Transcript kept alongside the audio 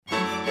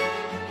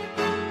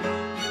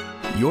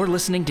You're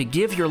listening to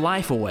Give Your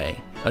Life Away,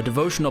 a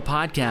devotional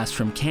podcast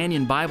from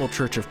Canyon Bible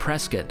Church of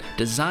Prescott,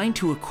 designed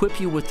to equip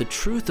you with the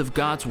truth of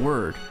God's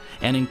Word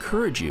and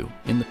encourage you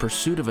in the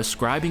pursuit of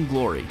ascribing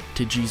glory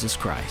to Jesus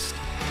Christ.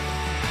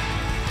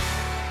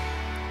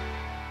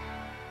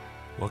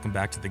 Welcome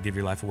back to the Give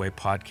Your Life Away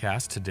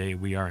podcast. Today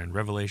we are in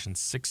Revelation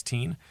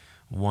 16,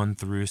 1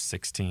 through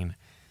 16.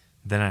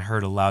 Then I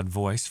heard a loud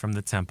voice from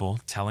the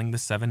temple telling the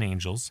seven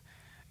angels,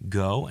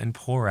 "Go and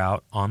pour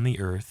out on the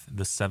earth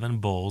the seven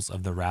bowls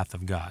of the wrath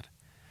of God."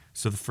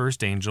 So the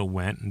first angel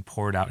went and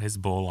poured out his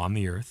bowl on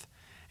the earth,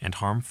 and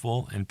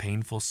harmful and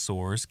painful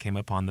sores came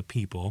upon the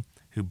people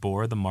who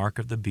bore the mark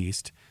of the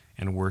beast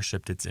and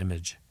worshipped its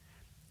image.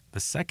 The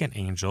second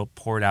angel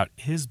poured out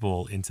his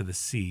bowl into the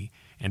sea,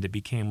 and it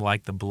became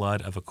like the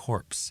blood of a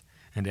corpse,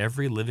 and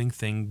every living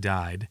thing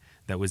died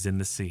that was in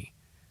the sea.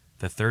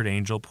 The third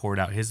angel poured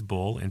out his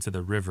bowl into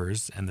the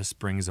rivers and the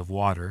springs of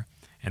water,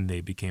 and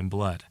they became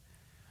blood.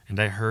 And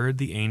I heard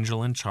the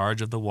angel in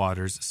charge of the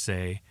waters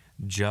say,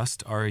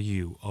 "Just are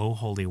you, O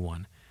Holy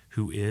One,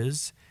 who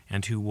is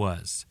and who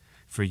was,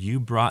 for you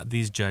brought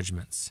these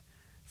judgments.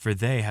 For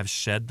they have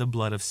shed the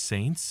blood of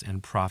saints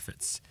and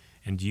prophets,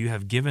 and you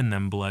have given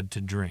them blood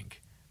to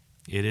drink.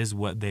 It is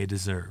what they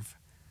deserve."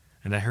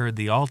 And I heard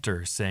the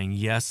altar saying,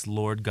 "Yes,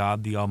 Lord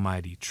God the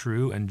Almighty,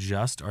 true and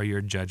just are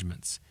your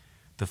judgments."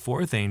 The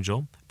fourth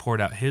angel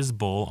poured out his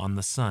bowl on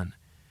the sun,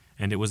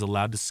 and it was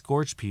allowed to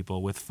scorch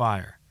people with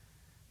fire.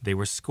 They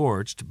were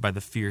scorched by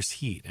the fierce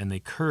heat, and they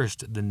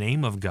cursed the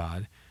name of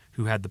God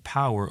who had the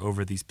power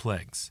over these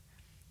plagues.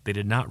 They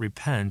did not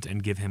repent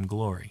and give him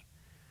glory.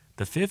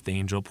 The fifth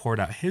angel poured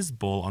out his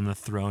bowl on the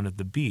throne of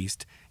the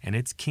beast, and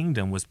its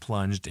kingdom was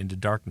plunged into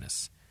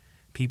darkness.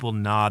 People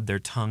gnawed their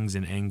tongues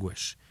in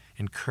anguish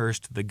and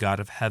cursed the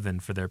God of heaven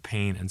for their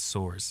pain and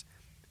sores.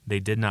 They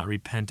did not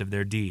repent of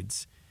their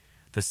deeds.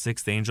 The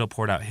sixth angel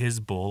poured out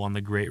his bowl on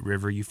the great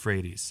river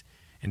Euphrates,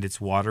 and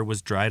its water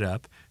was dried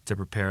up to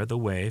prepare the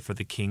way for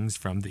the kings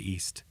from the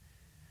east.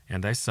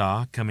 And I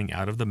saw, coming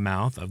out of the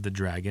mouth of the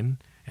dragon,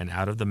 and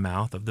out of the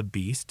mouth of the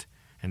beast,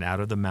 and out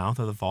of the mouth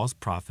of the false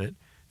prophet,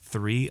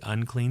 3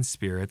 unclean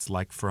spirits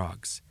like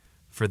frogs.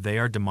 For they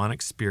are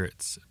demonic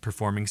spirits,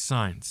 performing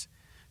signs,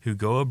 who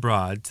go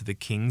abroad to the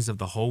kings of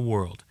the whole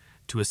world,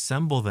 to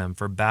assemble them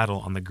for battle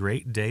on the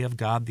great day of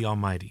God the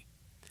Almighty.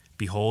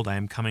 Behold, I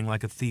am coming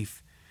like a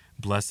thief.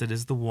 Blessed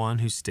is the one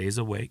who stays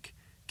awake,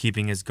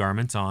 keeping his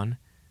garments on,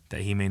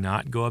 that he may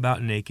not go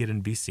about naked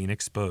and be seen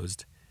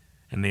exposed.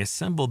 And they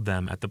assembled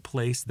them at the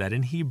place that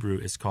in Hebrew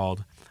is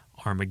called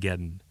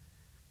Armageddon.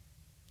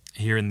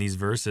 Here in these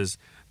verses,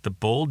 the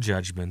bowl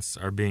judgments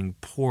are being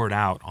poured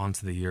out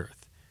onto the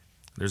earth.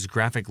 There's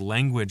graphic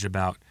language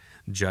about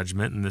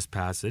judgment in this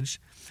passage,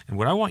 and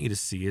what I want you to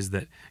see is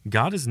that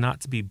God is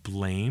not to be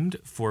blamed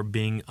for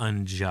being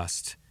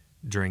unjust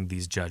during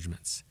these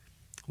judgments.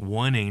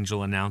 One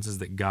angel announces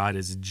that God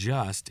is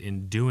just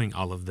in doing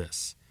all of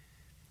this.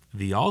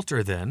 The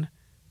altar then,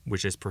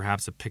 which is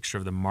perhaps a picture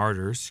of the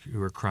martyrs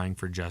who are crying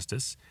for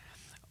justice,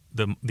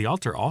 the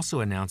altar also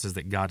announces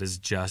that God is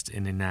just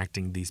in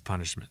enacting these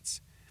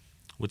punishments.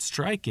 What's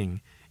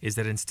striking is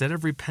that instead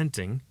of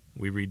repenting,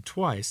 we read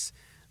twice,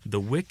 the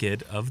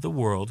wicked of the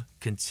world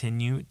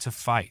continue to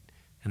fight,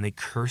 and they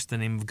curse the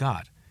name of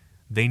God.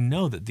 They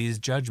know that these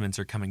judgments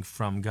are coming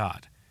from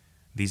God.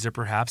 These are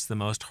perhaps the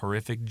most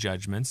horrific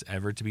judgments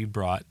ever to be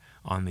brought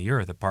on the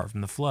earth, apart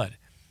from the flood.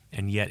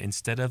 And yet,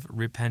 instead of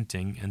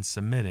repenting and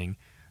submitting,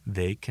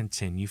 they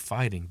continue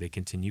fighting. They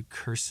continue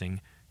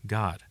cursing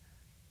God.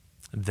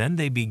 Then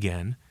they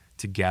begin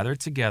to gather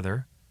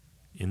together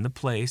in the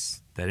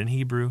place that in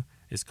Hebrew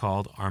is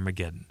called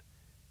Armageddon.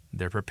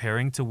 They're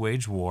preparing to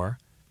wage war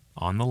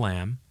on the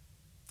Lamb,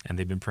 and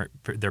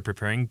they're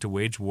preparing to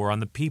wage war on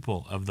the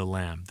people of the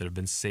Lamb that have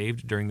been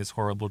saved during this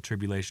horrible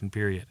tribulation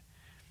period.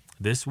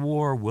 This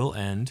war will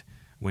end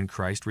when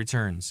Christ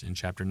returns in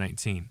chapter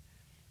 19.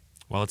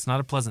 While it's not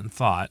a pleasant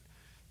thought,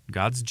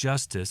 God's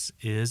justice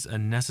is a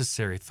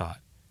necessary thought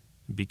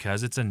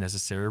because it's a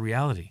necessary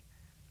reality.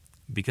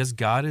 Because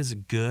God is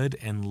good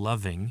and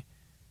loving,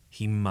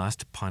 he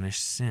must punish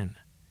sin.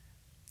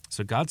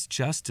 So God's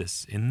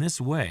justice in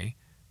this way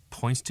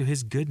points to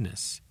his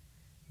goodness.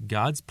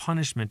 God's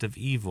punishment of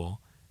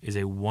evil is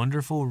a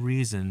wonderful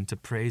reason to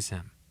praise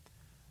him.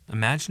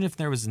 Imagine if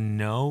there was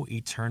no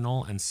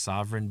eternal and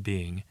sovereign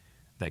being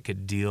that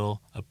could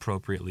deal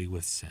appropriately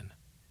with sin.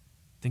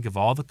 Think of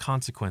all the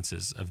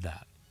consequences of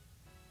that.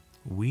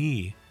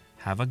 We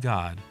have a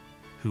God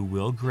who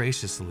will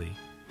graciously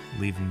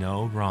leave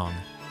no wrong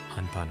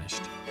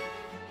unpunished.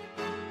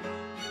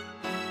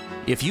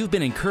 If you've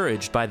been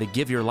encouraged by the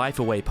Give Your Life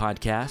Away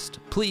podcast,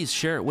 please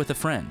share it with a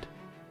friend.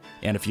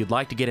 And if you'd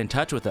like to get in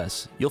touch with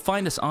us, you'll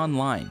find us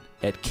online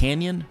at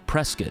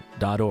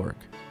canyonprescott.org.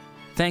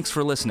 Thanks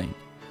for listening.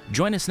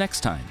 Join us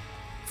next time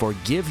for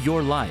Give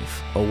Your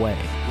Life Away.